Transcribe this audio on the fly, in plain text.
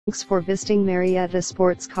Thanks for visiting Marietta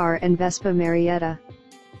Sports Car and Vespa Marietta.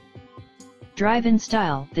 Drive in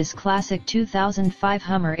style this classic 2005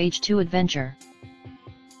 Hummer H2 Adventure.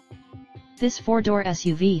 This 4-door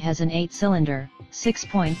SUV has an 8-cylinder,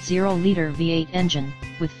 6.0-liter V8 engine,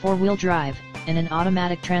 with 4-wheel drive, and an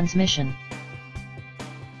automatic transmission.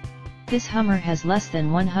 This Hummer has less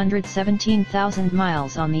than 117,000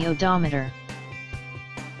 miles on the odometer.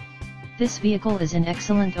 This vehicle is in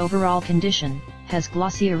excellent overall condition, has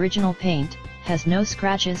glossy original paint, has no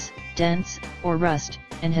scratches, dents, or rust,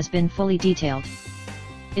 and has been fully detailed.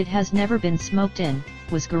 It has never been smoked in,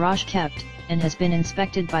 was garage kept, and has been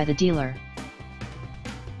inspected by the dealer.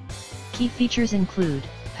 Key features include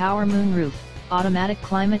power moonroof, automatic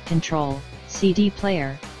climate control, CD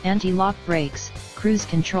player, anti-lock brakes, cruise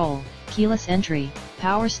control, keyless entry,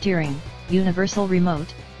 power steering, universal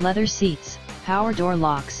remote, leather seats, power door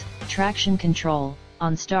locks, traction control,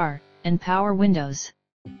 OnStar, and power windows.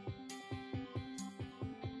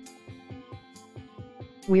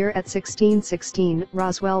 We're at 1616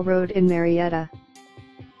 Roswell Road in Marietta.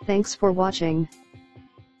 Thanks for watching.